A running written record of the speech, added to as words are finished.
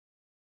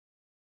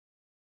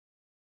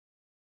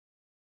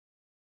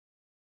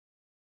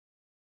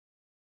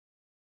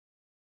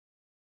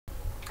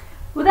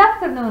Good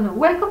afternoon.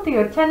 Welcome to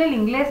your channel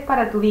Inglés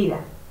para tu vida.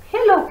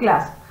 Hello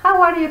class.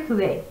 How are you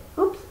today?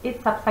 Oops,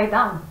 it's upside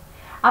down.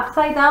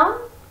 Upside down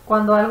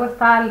cuando algo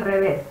está al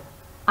revés.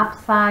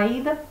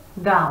 Upside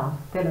down.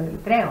 Te lo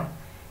deletreo.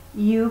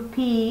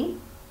 U-P-S-I-D-E.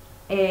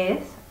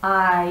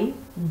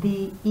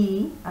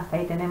 Hasta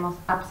ahí tenemos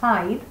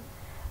upside.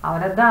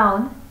 Ahora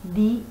down.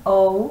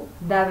 D-O-W-N.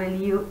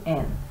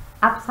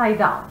 Upside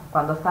down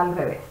cuando está al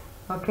revés.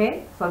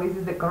 Okay? So this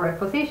is the correct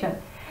position.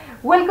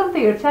 Welcome to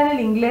your channel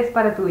Inglés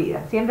para tu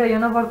vida. Siempre hay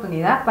una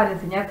oportunidad para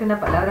enseñarte una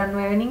palabra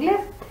nueva en inglés.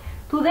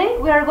 Today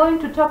we are going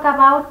to talk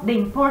about the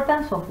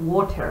importance of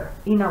water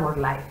in our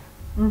life.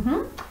 I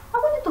want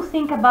you to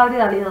think about it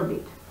a little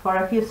bit for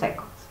a few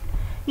seconds.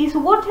 Is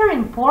water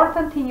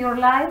important in your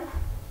life?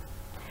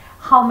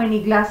 How many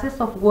glasses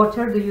of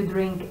water do you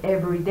drink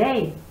every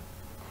day?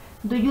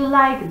 Do you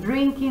like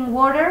drinking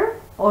water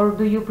or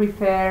do you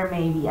prefer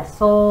maybe a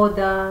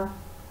soda,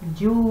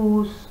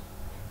 juice,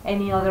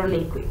 any other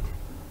liquid?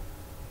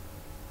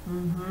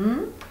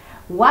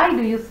 Why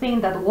do you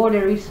think that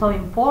water is so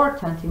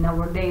important in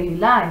our daily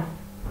life?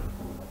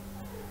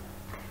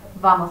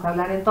 Vamos a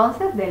hablar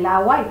entonces del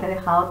agua y te he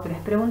dejado 3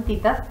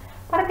 preguntitas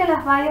para que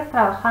las vayas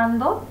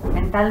trabajando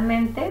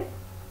mentalmente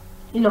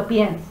y lo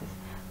pienses.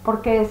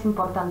 ¿Por qué es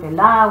importante el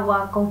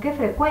agua? ¿Con qué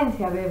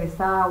frecuencia bebes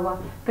agua?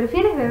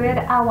 ¿Prefieres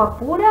beber agua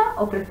pura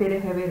o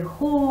prefieres beber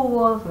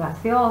jugos,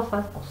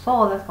 gaseosas o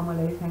sodas, como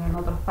le dicen en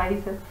otros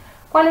países?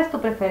 ¿Cuál es tu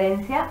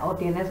preferencia? ¿O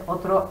tienes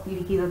otro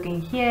líquido que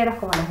ingieras,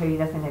 como las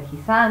bebidas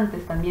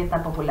energizantes, también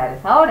tan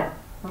populares ahora?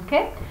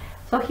 Okay?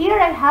 So here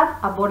I have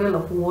a bottle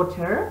of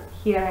water.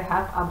 Here I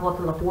have a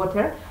bottle of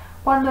water.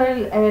 Cuando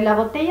la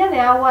botella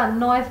de agua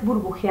no es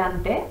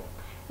burbujeante,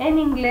 en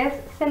inglés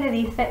se le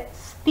dice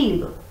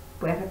still.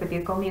 ¿Puedes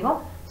repetir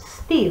conmigo?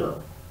 Still.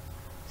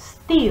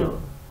 Still.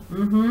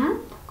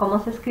 ¿Cómo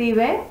se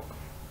escribe?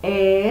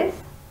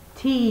 S-T-I-L-L.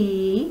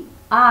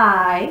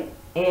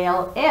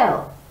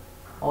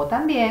 O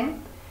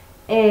también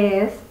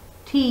S-T-I-L-L.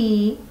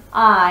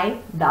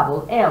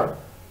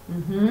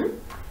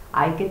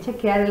 Hay que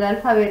chequear el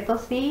alfabeto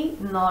si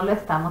no lo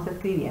estamos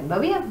escribiendo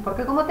bien,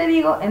 porque como te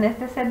digo, en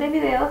este set de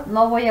videos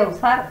no voy a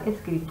usar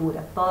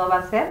escritura, todo va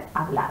a ser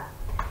hablado.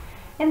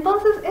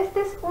 Entonces, esta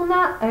es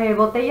una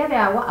botella de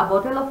agua, a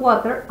bottle of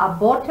water, a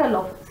bottle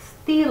of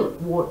still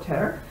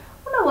water,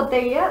 una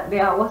botella de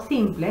agua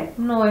simple,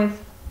 no es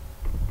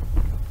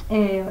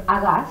a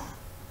gas.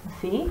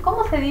 ¿Sí?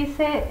 ¿Cómo se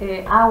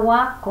dice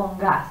agua con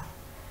gas?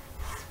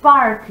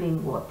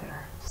 Sparkling water.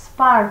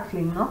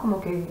 Sparkling, ¿no?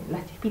 Como que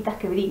las chispitas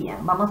que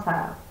brillan. Vamos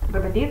a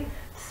repetir.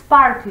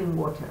 Sparkling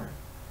water.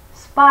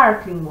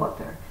 Sparkling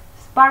water.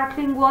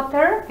 Sparkling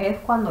water es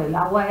cuando el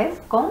agua es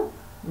con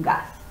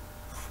gas.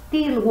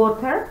 Still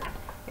water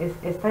es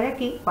esta de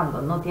aquí, cuando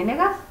no tiene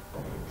gas.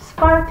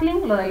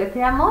 Sparkling lo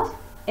deletreamos.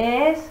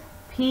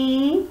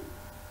 S-P-A-R-I-L-N.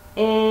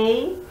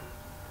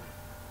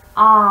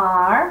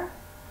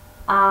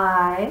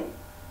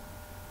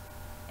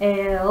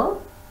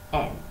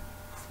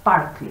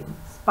 Sparkling.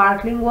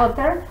 Sparkling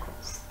water,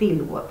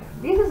 still water.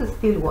 This is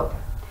still water.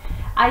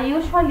 I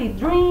usually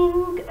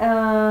drink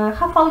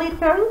half a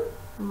liter,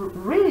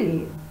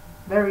 really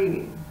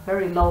very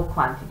low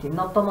quantity.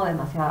 No tomo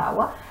demasiada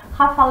agua.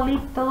 Half a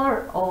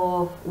liter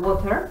of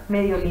water,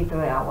 medio litro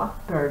de agua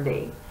per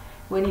day.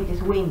 When it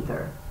is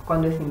winter,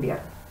 cuando es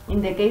invierno.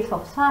 In the case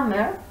of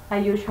summer, I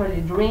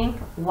usually drink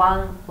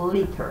 1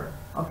 liter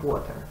of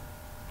water.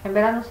 En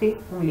verano sí,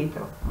 1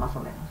 litro, más o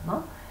menos,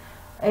 ¿no?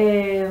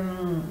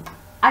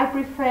 I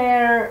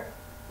prefer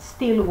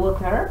still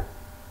water,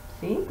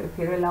 ¿sí?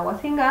 Prefiero el agua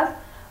sin gas,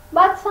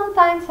 but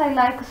sometimes I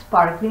like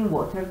sparkling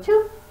water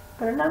too.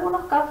 Pero en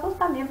algunos casos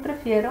también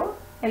prefiero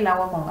el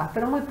agua con gas,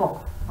 pero muy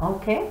poco,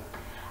 ¿ok?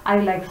 I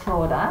like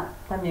soda,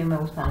 también me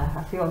gustan las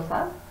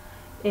gaseosas.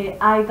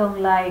 I don't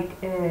like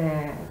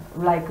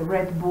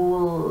Red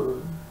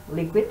Bull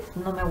liquids,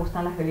 no me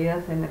gustan las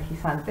bebidas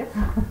energizantes,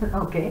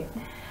 okay.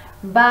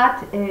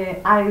 But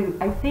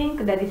I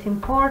think that it's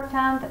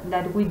important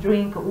that we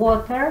drink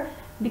water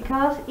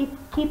because it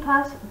keeps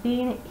us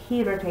being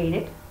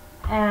hydrated,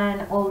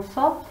 and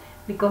also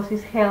because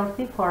it's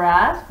healthy for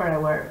us, for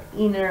our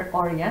inner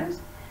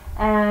organs,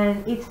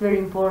 and it's very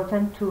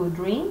important to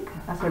drink,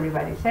 as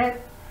everybody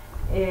said,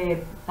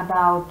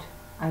 about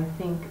I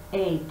think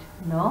 8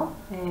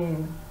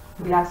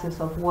 glasses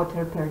of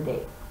water per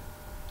day.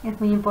 Es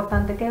muy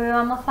importante que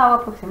bebamos agua,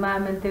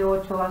 aproximadamente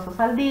 8 vasos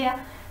al día.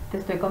 Te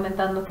estoy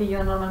comentando que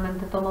yo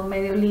normalmente tomo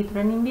medio litro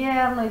en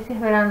invierno, y si es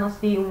verano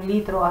sí 1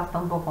 litro hasta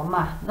un poco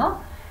más, ¿no?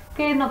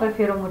 Que no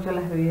prefiero mucho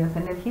las bebidas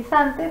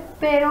energizantes,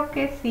 pero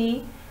que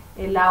sí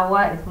el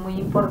agua es muy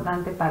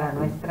importante para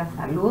nuestra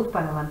salud,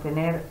 para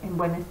mantener en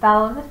buen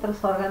estado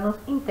nuestros órganos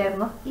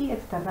internos y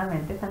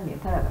externamente también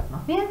para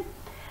vernos bien.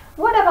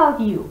 What about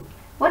you?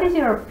 What is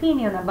your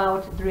opinion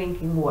about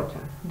drinking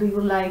water? Do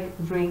you like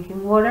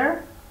drinking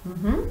water?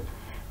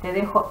 Te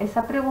dejo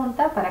esa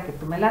pregunta para que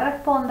tú me la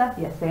respondas,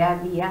 ya sea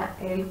vía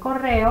el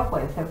correo,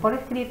 puede ser por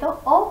escrito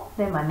o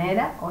de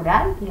manera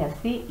oral, y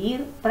así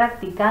ir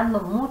practicando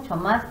mucho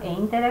más e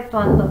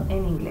interactuando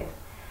en inglés.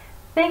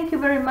 Thank you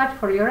very much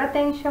for your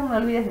attention. No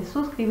olvides de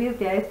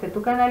suscribirte a este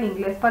tu canal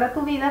Inglés para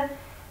tu vida,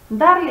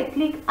 darle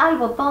clic al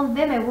botón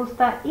de me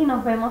gusta y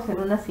nos vemos en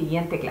una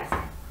siguiente clase.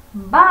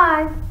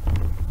 Bye.